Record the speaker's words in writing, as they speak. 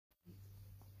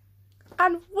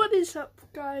And what is up,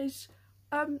 guys?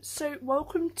 So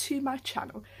welcome to my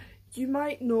channel. You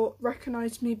might not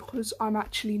recognise me because I'm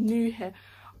actually new here.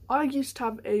 I used to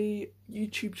have a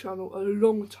YouTube channel a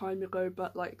long time ago,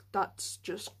 but like that's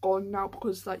just gone now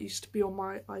because that used to be on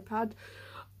my iPad.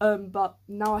 But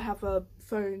now I have a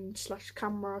phone /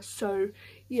 camera. So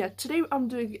yeah, today I'm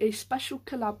doing a special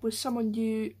collab with someone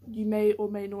you may or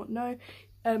may not know,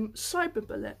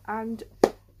 Cyberbullet. And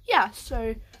yeah,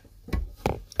 so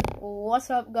what's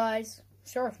up, guys?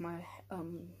 Sorry if my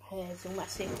hair's all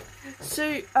messy.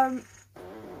 So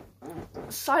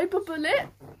Cyberbullet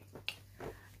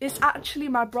is actually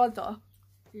my brother,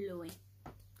 Louis.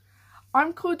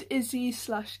 I'm called Izzy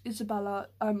 / Isabella.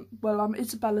 Well, I'm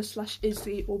Isabella /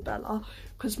 Izzy or Bella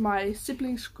because my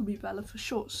siblings call me Bella for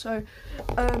short. So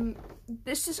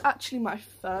this is actually my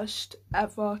first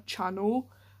ever channel.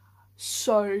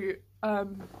 So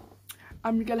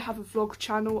I'm gonna have a vlog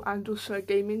channel and also a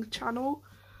gaming channel.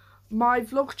 My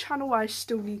vlog channel I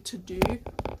still need to do.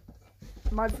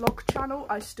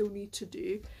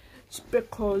 It's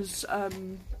because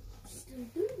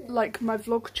like my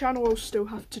vlog channel will still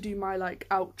have to do my like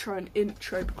outro and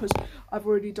intro because I've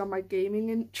already done my gaming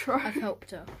intro. I've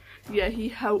helped her. Yeah, he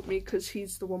helped me because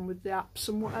he's the one with the apps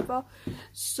and whatever.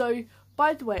 So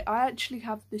by the way, I actually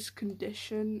have this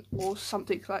condition or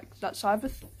something like that. So I have a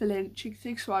flinching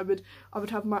thing, so I would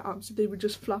have my arms, they would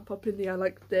just flap up in the air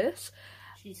like this.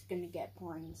 She's gonna get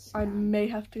brain scanned. I may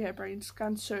have to get a brain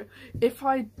scan. So if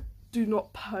I do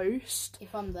not post,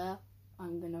 if I'm there,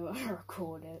 I'm gonna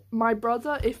record it. My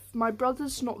brother, if my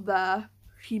brother's not there,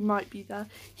 he might be there,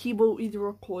 he will either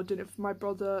record it.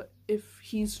 If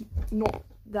he's not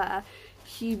there,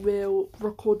 he will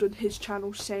record on his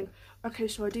channel saying, okay,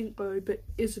 so I didn't go, but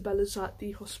Isabella's at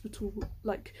the hospital.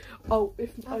 Like, oh,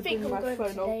 if I bring my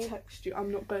phone, I'll text you.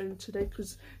 I'm not going today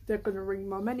because they're going to ring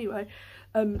mum anyway.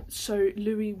 So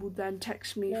Louis will then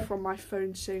text me from my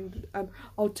phone saying,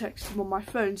 I'll text him on my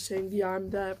phone saying, yeah, I'm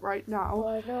there right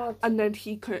now. And then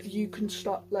you can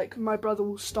start, like, my brother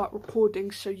will start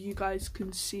recording so you guys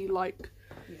can see, like,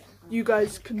 you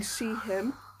guys can see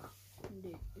him.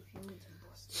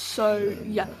 So,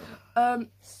 yeah.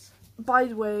 By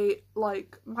the way,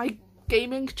 like, my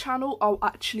gaming channel, I'll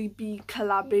actually be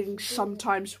collabing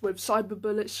sometimes with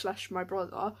Cyberbullet / my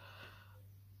brother.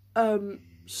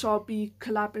 So I'll be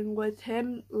collabing with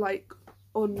him, like,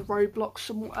 on Roblox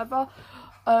and whatever.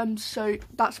 So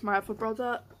that's my other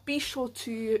brother. Be sure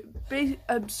to,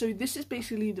 so this is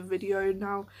basically the video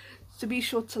now. So be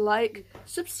sure to like,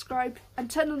 subscribe, and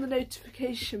turn on the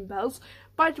notification bells.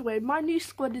 By the way, my new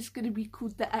squad is going to be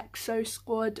called the EXO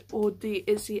Squad or the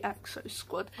Izzy EXO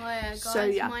Squad. Oh yeah, guys, so,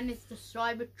 yeah. Mine is the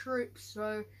Cyber Troops,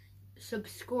 so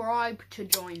subscribe to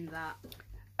join that.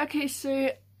 Okay,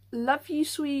 so love you,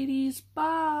 sweeties.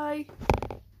 Bye.